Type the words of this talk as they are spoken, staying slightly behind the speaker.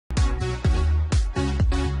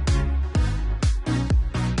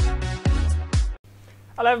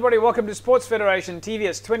Hello everybody, welcome to Sports Federation TV.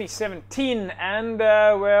 It's 2017 and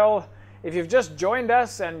well, if you've just joined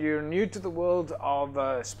us and you're new to the world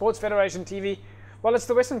of Sports Federation TV, well, it's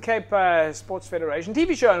the Western Cape Sports Federation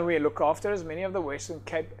TV show, and we look after as many of the Western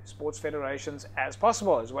Cape Sports Federations as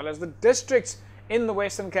possible, as well as the districts in the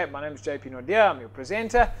Western Cape. My name is JP Nordia, I'm your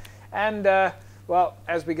presenter, and well,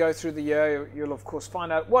 as we go through the year, you'll of course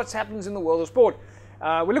find out what happens in the world of sport.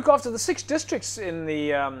 We look after the 6 districts in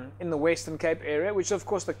the Western Cape area, which is of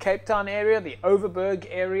course the Cape Town area, the Overberg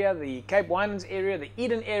area, the Cape Winelands area, the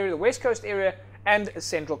Eden area, the West Coast area, and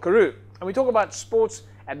Central Karoo. And we talk about sports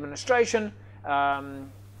administration,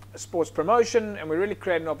 sports promotion, and we really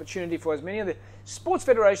create an opportunity for as many of the sports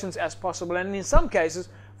federations as possible, and in some cases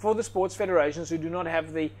for the sports federations who do not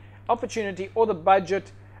have the opportunity or the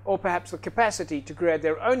budget or perhaps the capacity to create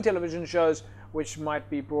their own television shows, which might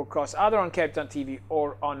be broadcast either on Cape Town TV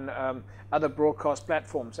or on other broadcast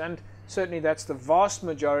platforms. And certainly that's the vast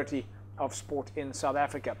majority of sport in South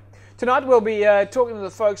Africa. Tonight we'll be talking to the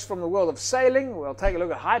folks from the world of sailing. We'll take a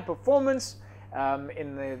look at high performance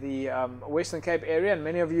in the Western Cape area, and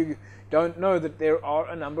many of you don't know that there are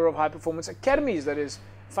a number of high performance academies that is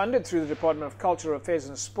funded through the Department of Cultural Affairs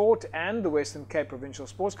and Sport and the Western Cape Provincial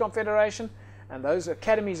Sports Confederation, and those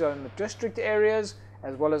academies are in the district areas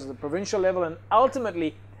as well as the provincial level, and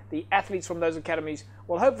ultimately the athletes from those academies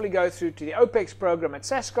will hopefully go through to the OPEX program at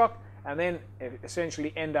SASCOC and then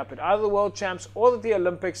essentially end up at either the World Champs or the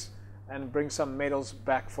Olympics and bring some medals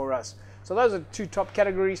back for us. So those are the 2 top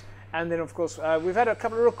categories, and then of course we've had a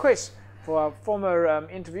couple of requests for our former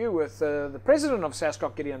interview with the president of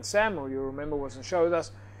SASCOC, Gideon Sam, who you remember was on show with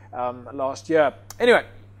us last year. Anyway,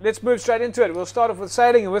 let's move straight into it. We'll start off with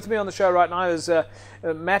sailing, and with me on the show right now is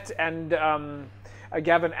Matt and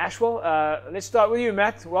Gavin Ashwell. Let's start with you,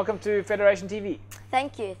 Matt. Welcome to Federation TV.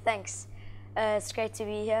 Thank you, thanks. It's great to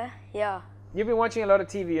be here, yeah. You've been watching a lot of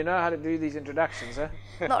TV, you know how to do these introductions, huh?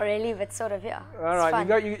 Not really, but sort of, yeah. All right,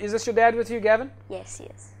 is this your dad with you, Gavin? Yes, he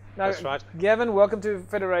is. No, that's right. Gavin, welcome to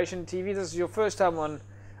Federation TV. This is your first time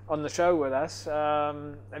on the show with us.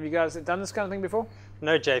 Have you guys done this kind of thing before?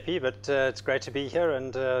 No, JP, but it's great to be here,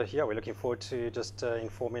 and yeah, we're looking forward to just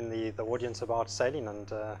informing the audience about sailing, and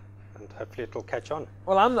hopefully it will catch on.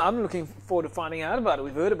 Well, I'm looking forward to finding out about it.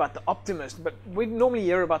 We've heard about the Optimist, but we normally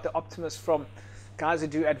hear about the Optimist from guys who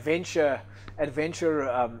do adventure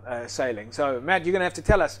sailing. So, Matt, you're going to have to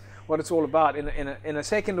tell us what it's all about in a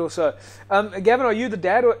second or so. Gavin, are you the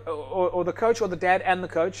dad or the coach, or the dad and the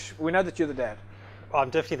coach? We know that you're the dad. I'm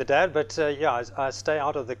definitely the dad, but yeah, I stay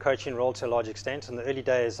out of the coaching role to a large extent. In the early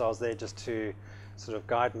days, I was there just to sort of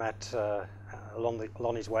guide Matt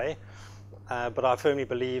along his way. But I firmly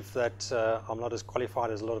believe that I'm not as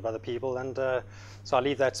qualified as a lot of other people, and so I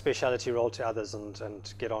leave that speciality role to others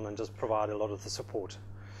and get on and just provide a lot of the support.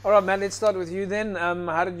 All right, Matt, let's start with you then.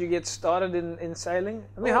 How did you get started in sailing?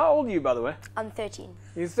 I mean, how old are you, by the way? I'm 13.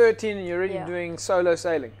 You're 13 and you're already doing solo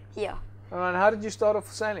sailing? Yeah. All right, how did you start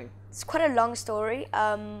off sailing? It's quite a long story.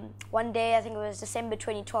 One day, I think it was December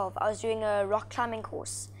 2012, I was doing a rock climbing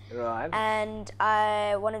course. Right. And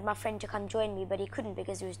I wanted my friend to come join me, but he couldn't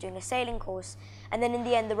because he was doing a sailing course. And then in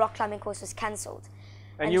the end, the rock climbing course was cancelled.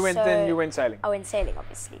 And you went sailing? I went sailing,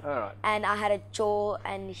 obviously. All right. And I had a jaw,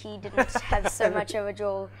 and he didn't have so much of a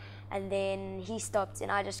jaw. And then he stopped,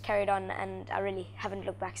 and I just carried on, and I really haven't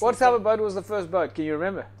looked back since. What type of boat was the first boat? Can you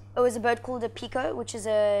remember? It was a boat called a Pico, which is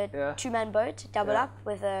a 2-man boat, double up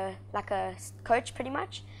with like a coach, pretty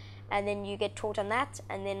much. And then you get taught on that,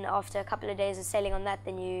 and then after a couple of days of sailing on that,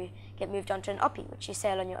 then you get moved on to an oppie, which you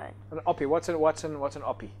sail on your own. An oppie, what's an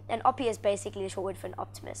oppie? An oppie is basically the short word for an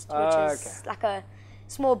optimist, which is like a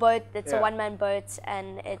small boat that's a 1-man boat,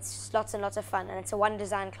 and it's lots and lots of fun, and it's a 1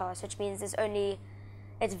 design class, which means it's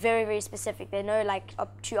very, very specific. There are no like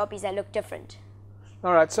 2 oppies that look different.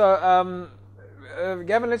 All right, so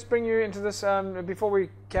Gavin, let's bring you into this. Before we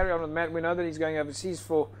carry on with Matt, we know that he's going overseas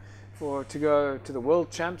to go to the World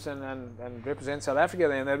Champs and represent South Africa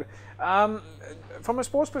there. From a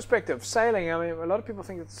sports perspective, sailing, I mean, a lot of people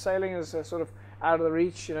think that sailing is sort of out of the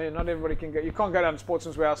reach. You know, not everybody can go. You can't go down to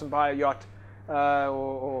Sportsman's Warehouse and buy a yacht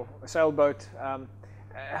or a sailboat.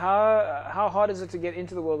 How hard is it to get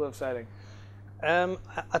into the world of sailing?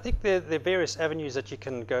 I think there are various avenues that you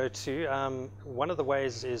can go to. One of the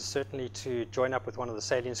ways is certainly to join up with one of the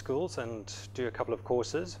sailing schools and do a couple of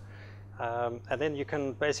courses. And then you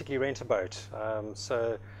can basically rent a boat.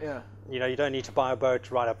 You know, you don't need to buy a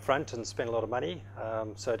boat right up front and spend a lot of money.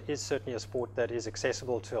 So it is certainly a sport that is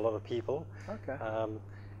accessible to a lot of people. Okay.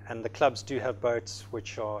 And the clubs do have boats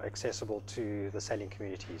which are accessible to the sailing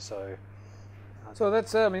community. So So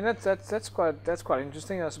that's I mean that's quite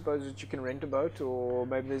interesting. I suppose that you can rent a boat, or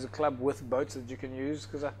maybe there's a club with boats that you can use.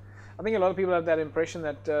 Because I think a lot of people have that impression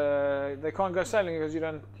that they can't go sailing because you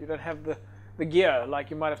don't have the gear. Like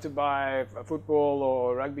you might have to buy a football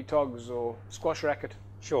or rugby togs or squash racket.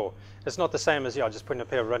 Sure, it's not the same as just putting a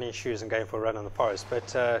pair of running shoes and going for a run in the forest.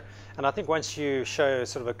 But and I think once you show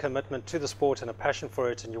sort of a commitment to the sport and a passion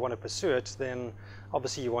for it, and you want to pursue it, then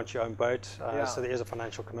obviously you want your own boat. So there is a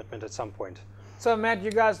financial commitment at some point. So Matt,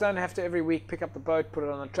 you guys don't have to every week pick up the boat, put it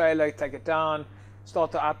on a trailer, take it down,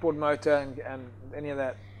 start the outboard motor, and any of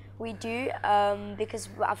that. We do because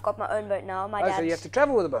I've got my own boat now. My dad. So you have to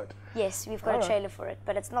travel with a boat. Yes, we've got a trailer for it,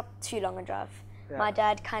 but it's not too long a drive. Yeah. My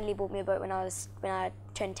dad kindly bought me a boat when I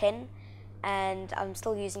turned 10, and I'm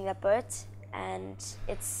still using that boat, and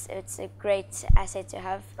it's a great asset to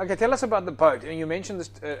have. Okay, tell us about the boat. And you mentioned this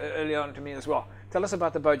earlier on to me as well. Tell us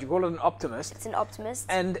about the boat. You call it an Optimist. It's an Optimist.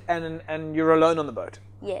 And you're alone on the boat.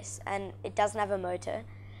 Yes, and it doesn't have a motor.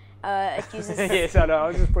 It uses. Yes, I know. I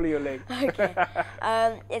was just pulling your leg. Okay.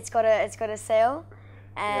 It's got a sail.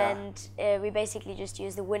 And we basically just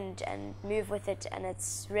use the wind and move with it, and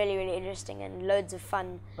it's really, really interesting and loads of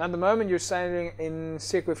fun. At the moment you're sailing in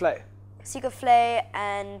Ch263. Ch263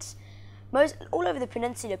 and all over the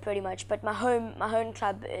peninsula pretty much, but my home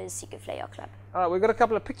club is Ch263 Yacht Club. All right, we've got a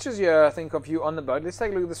couple of pictures here, I think, of you on the boat. Let's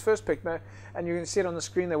take a look at this first picture, and you can see it on the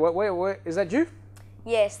screen there. Where is that you?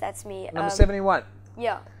 Yes, that's me. Number 71.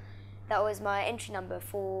 Yeah, that was my entry number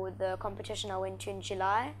for the competition I went to in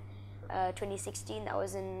July. 2016. That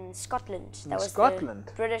was in Scotland. That was Scotland?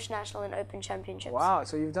 The British National and Open Championships. Wow!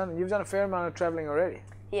 So you've done a fair amount of traveling already.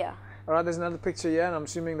 Yeah. All right. There's another picture here, and I'm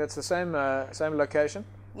assuming that's the same location.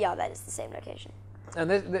 Yeah, that is the same location. And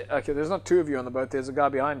there's not two of you on the boat. There's a guy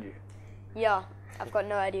behind you. Yeah, I've got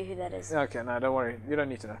no idea who that is. Okay, no, don't worry. You don't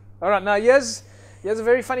need to know. All right. Now here's a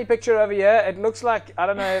very funny picture over here. It looks like, I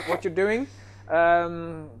don't know what you're doing.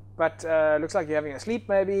 But looks like you're having a sleep,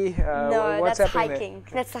 maybe. No, what's that's happening hiking.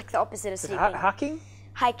 There? That's like the opposite of sleeping. Hiking?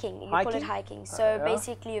 Hiking. You call it hiking. So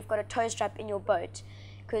basically, you've got a tow strap in your boat,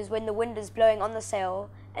 because when the wind is blowing on the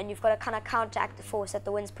sail, and you've got to kind of counteract the force that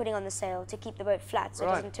the wind's putting on the sail to keep the boat flat, so it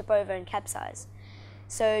doesn't tip over and capsize.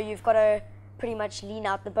 So you've got to pretty much lean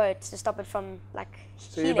out the boat to stop it from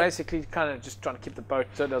So you're basically kind of just trying to keep the boat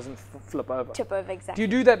so it doesn't flip over. Tip over, exactly. Do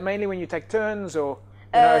you do that mainly when you take turns, or?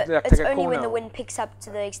 It's only when the wind picks up to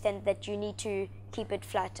the extent that you need to keep it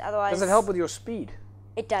flat. Otherwise, does it help with your speed?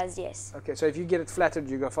 It does, yes. Okay, so if you get it flattered,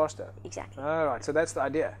 you go faster. Exactly. All right, so that's the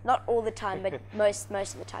idea. Not all the time, but most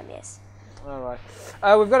of the time, yes. All right.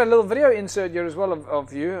 We've got a little video insert here as well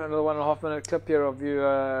of you, a little 1.5 minute clip here of you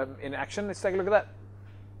in action. Let's take a look at that.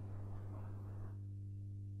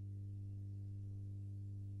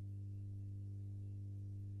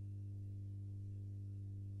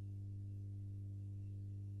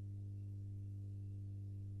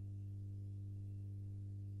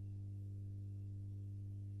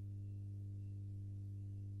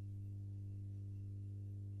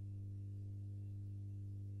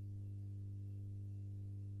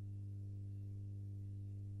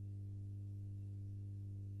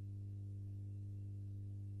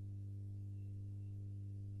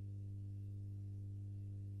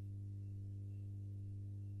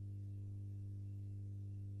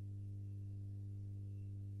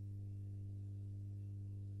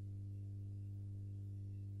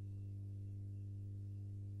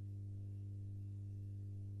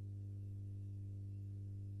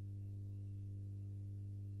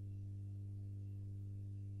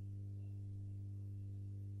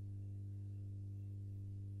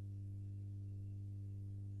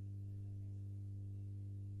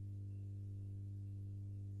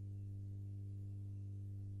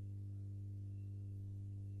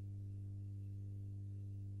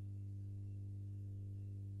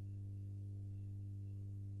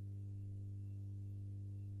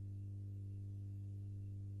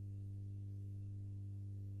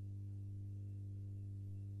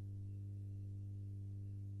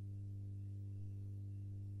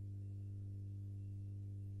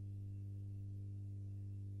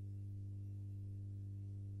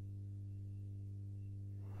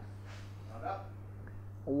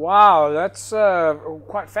 Wow, that's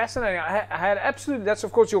quite fascinating. I had absolutely, that's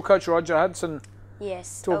of course your coach Roger Hudson.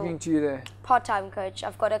 Yes. Talking to you there. Part-time coach.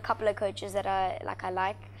 I've got a couple of coaches that I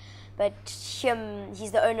like, but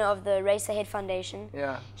he's the owner of the Race Ahead Foundation.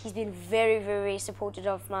 Yeah. He's been very, very supportive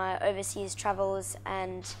of my overseas travels,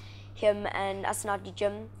 and him and Asanati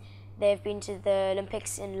Jim, they've been to the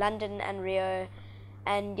Olympics in London and Rio,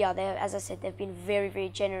 and yeah, as I said, they've been very, very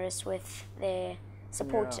generous with their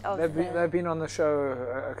support of they've been on the show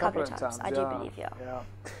a couple of times. I do believe, yeah.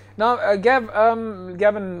 Now,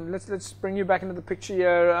 Gavin, let's bring you back into the picture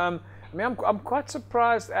here. I mean, I'm quite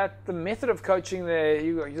surprised at the method of coaching there.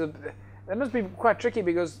 That must be quite tricky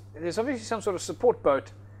because there's obviously some sort of support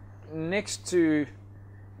boat next to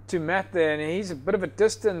Matt there, and he's a bit of a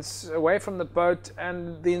distance away from the boat,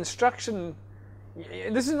 and the instruction.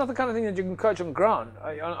 This is not the kind of thing that you can coach on ground.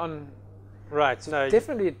 Right. No.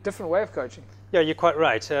 Definitely a different way of coaching. Yeah, you're quite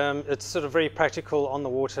right. It's sort of very practical on the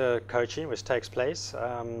water coaching, which takes place.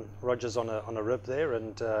 Roger's on a rib there,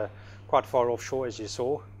 and quite far offshore, as you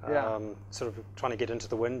saw. Sort of trying to get into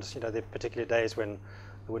the wind. There are particular days when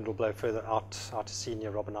the wind will blow further out to sea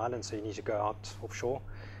near Robben Island, so you need to go out offshore.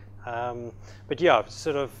 But yeah,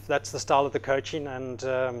 sort of that's the style of the coaching, and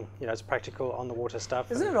it's practical on the water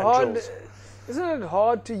stuff. Isn't it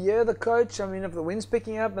hard to hear the coach? I mean, if the wind's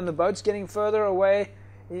picking up and the boat's getting further away,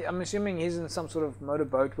 I'm assuming he's in some sort of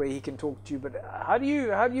motorboat where he can talk to you. But how do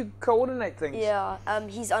you coordinate things? Yeah,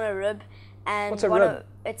 he's on a rib, and what's a rib?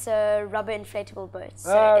 It's a rubber inflatable boat.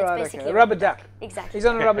 So it's basically a rubber duck. Exactly. He's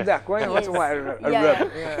on a rubber duck. What's a rib?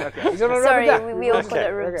 Yeah, okay. He's on a rubber duck. We all call it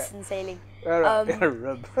ribs in sailing. A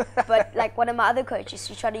rib. But like one of my other coaches,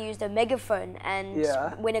 he tried to use the megaphone, and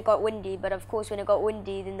when it got windy, but of course when it got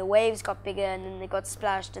windy, then the waves got bigger, and then they got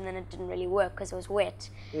splashed, and then it didn't really work because it was wet.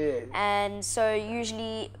 Yeah. And so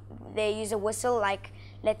usually they use a whistle, like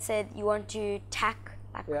let's say you want to tack,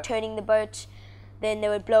 like turning the boat, then they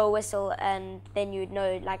would blow a whistle, and then you'd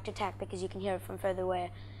know like to tack because you can hear it from further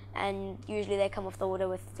away. And usually they come off the water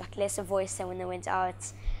with like lesser voice than when they went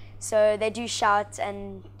out. So they do shout,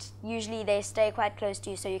 and usually they stay quite close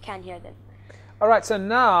to you so you can hear them. All right, so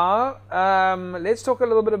now let's talk a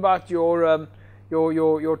little bit about your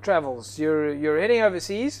travels. You're heading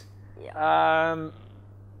overseas. Yeah.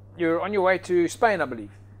 You're on your way to Spain, I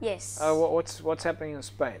believe. Yes. What's happening in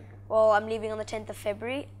Spain? Well, I'm leaving on the 10th of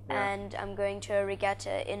February, and I'm going to a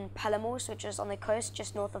regatta in Palamos, which is on the coast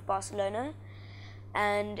just north of Barcelona,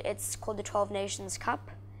 and it's called the 12 Nations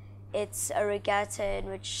Cup. It's a regatta in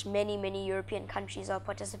which many European countries are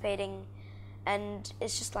participating, and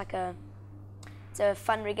it's just like it's a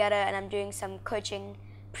fun regatta, and I'm doing some coaching,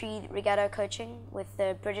 pre-regatta coaching with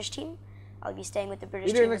the British team. I'll be staying with the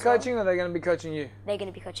British team. You're doing the coaching, or are they going to be coaching you? They're going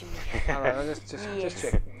to be coaching me. All right, just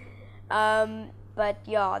check. But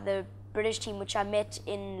yeah, the British team, which I met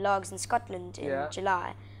in Largs in Scotland in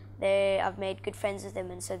July, I've made good friends with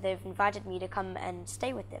them, and so they've invited me to come and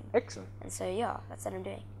stay with them. Excellent. And so yeah, that's what I'm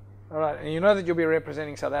doing. All right, and you know that you'll be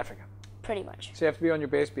representing South Africa? Pretty much. So you have to be on your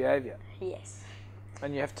best behavior? Yes.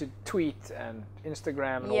 And you have to tweet and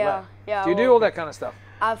Instagram and all that? Yeah. Do you do all that kind of stuff?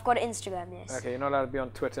 I've got Instagram, yes. Okay, you're not allowed to be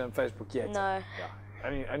on Twitter and Facebook yet? No.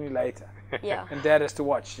 Yeah. Only later. Yeah. And Dad has to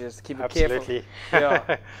watch, just keep it Absolutely.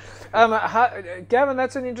 careful. Yeah. Gavin,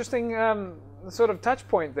 that's an interesting sort of touch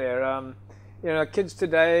point there. Kids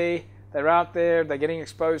today, they're out there, they're getting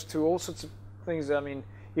exposed to all sorts of things. I mean,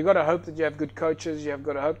 you've got to hope that you have good coaches. You have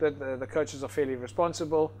got to hope that the coaches are fairly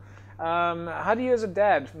responsible. How do you, as a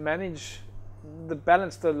dad, manage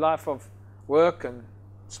the life of work and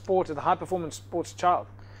sport, the high-performance sports child?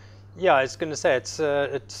 Yeah, I was going to say it's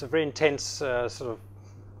a very intense sort of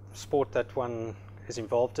sport that one is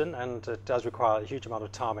involved in, and it does require a huge amount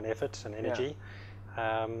of time and effort and energy.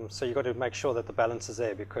 So you've got to make sure that the balance is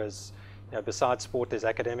there, because besides sport, there's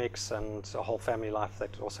academics and a whole family life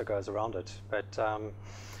that also goes around it. But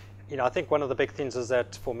I think one of the big things is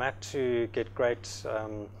that for Matt to get great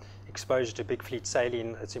exposure to big fleet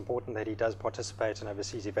sailing, it's important that he does participate in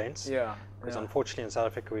overseas events. Because unfortunately in South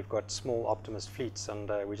Africa we've got small optimist fleets,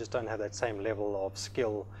 and we just don't have that same level of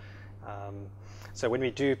skill. So when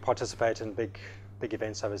we do participate in big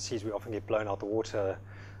events overseas, we often get blown out the water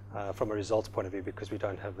from a results point of view, because we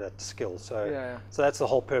don't have that skill. So so that's the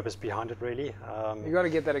whole purpose behind it, really. You got to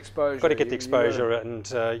get that exposure. Got to get the exposure, and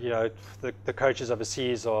the coaches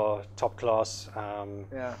overseas are top class.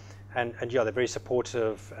 And they're very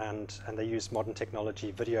supportive, and they use modern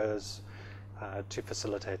technology, videos, to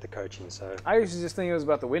facilitate the coaching. So I used to just think it was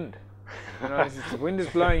about the wind. If the wind is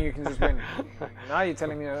blowing, you can just win. Now you're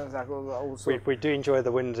telling me it's like all sorts. We do enjoy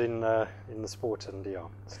the wind in the sport, and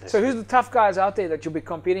So who's the tough guys out there that you'll be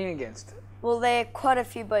competing against? Well, there are quite a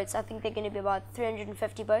few boats. I think they're going to be about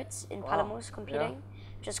 350 boats in Palamos competing,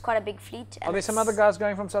 which is quite a big fleet. Are there some other guys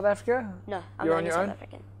going from South Africa? No, I'm the only South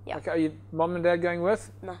African. Yeah. Okay, are you mom and dad going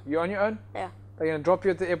with? No. You're on your own? Yeah. They're going to drop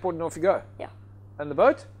you at the airport and off you go? Yeah. And the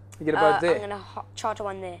boat? You get a boat there? I'm going to charter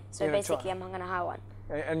one there. So basically I'm going to hire one.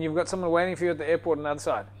 And you've got someone waiting for you at the airport on the other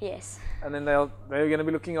side? Yes. And then they're going to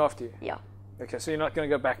be looking after you? Yeah. Okay, so you're not going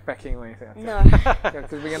to go backpacking or anything like No. that?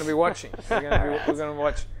 Because we're going to be watching. We're going to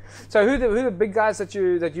watch. So who are the big guys that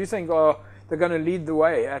you think are they're going to lead the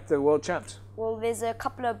way at the World Champs? Well, there's a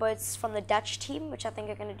couple of boats from the Dutch team, which I think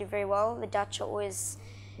are going to do very well. The Dutch are always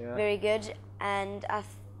very good, and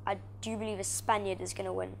I do believe a Spaniard is going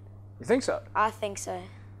to win. You think so? I think so.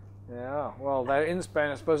 Yeah, well, they're in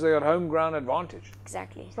Spain. I suppose they got home ground advantage.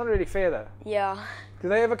 Exactly. It's not really fair, though. Yeah. Do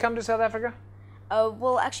they ever come to South Africa?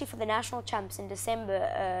 Well, actually, for the national champs in December,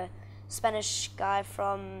 a Spanish guy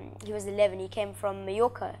he was 11, he came from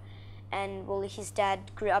Mallorca, and well, his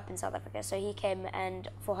dad grew up in South Africa, so he came and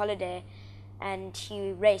for holiday, and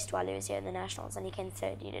he raced while he was here in the nationals, and he came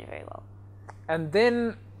third. He did very well. And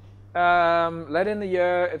then later in the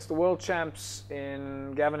year, it's the World Champs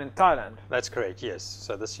in Gavin in Thailand. That's correct, yes.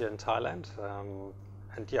 So this year in Thailand,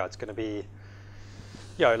 and yeah, it's going to be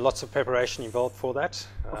lots of preparation involved for that.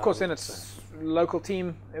 Of course, then it's local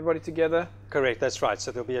team, everybody together. Correct, that's right.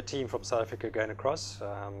 So there'll be a team from South Africa going across.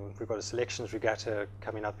 We've got a selections regatta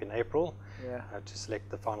coming up in April to select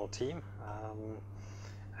the final team.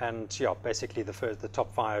 And yeah, basically the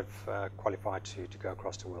top 5 qualify to go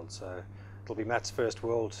across to World. So it'll be Matt's first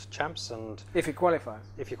World Champs, and if he qualifies.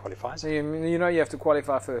 If he qualifies. So you know you have to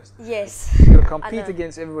qualify first. Yes. You've got to compete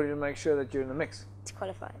against everybody to make sure that you're in the mix. To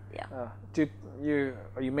qualify, yeah.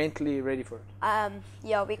 Are you mentally ready for it?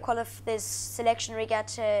 Yeah, there's selection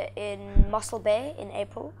regatta in Mossel Bay in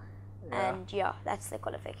April, and yeah, that's the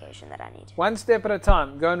qualification that I need. One step at a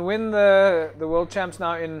time. Go and win the World Champs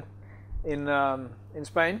now in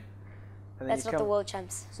Spain. And that's not the World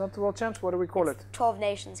Champs. It's not the World Champs. What do we call it? 12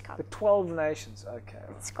 Nations Cup. The 12 Nations. Okay.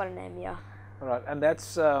 It's got a name, yeah. All right, and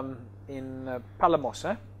that's in Palamos,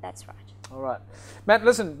 eh? That's right. All right, Matt.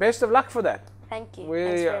 Listen, best of luck for that. Thank you.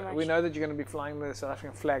 Thanks very much. We know that you're going to be flying the South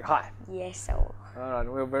African flag high. Yes, I will. All right,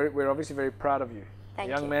 we're obviously very proud of you. Thank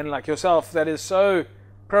you. A young man like yourself that is so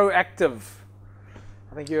proactive.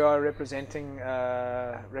 I think you are representing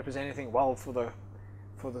well for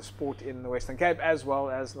the sport in the Western Cape, as well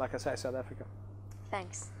as, like I say, South Africa.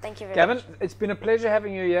 Thanks. Thank you very Gavin, much. it's been a pleasure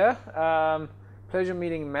having you here. Pleasure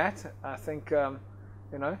meeting Matt. I think you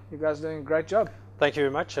guys are doing a great job. Thank you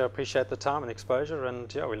very much. I appreciate the time and exposure,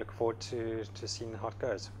 and yeah, we look forward to seeing how it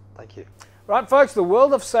goes. Thank you. Right, folks, the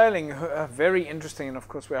world of sailing, very interesting, and of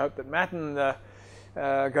course we hope that Matt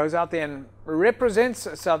goes out there and represents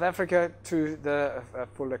South Africa to the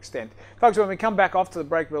full extent. Folks, when we come back after the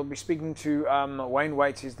break, we'll be speaking to Wayne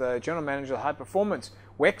Waits. He's the General Manager of High Performance,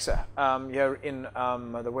 WEXA, here in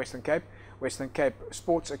the Western Cape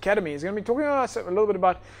Sports Academy. He's going to be talking to us a little bit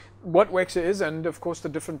about what WEXA is, and of course the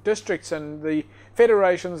different districts and the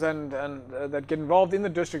federations and that get involved in the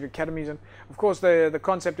district academies. And of course the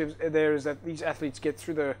concept is that these athletes get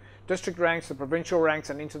through the district ranks, the provincial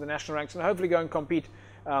ranks, and into the national ranks, and hopefully go and compete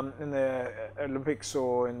in the Olympics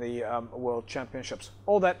or in the World Championships.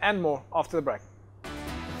 All that and more after the break.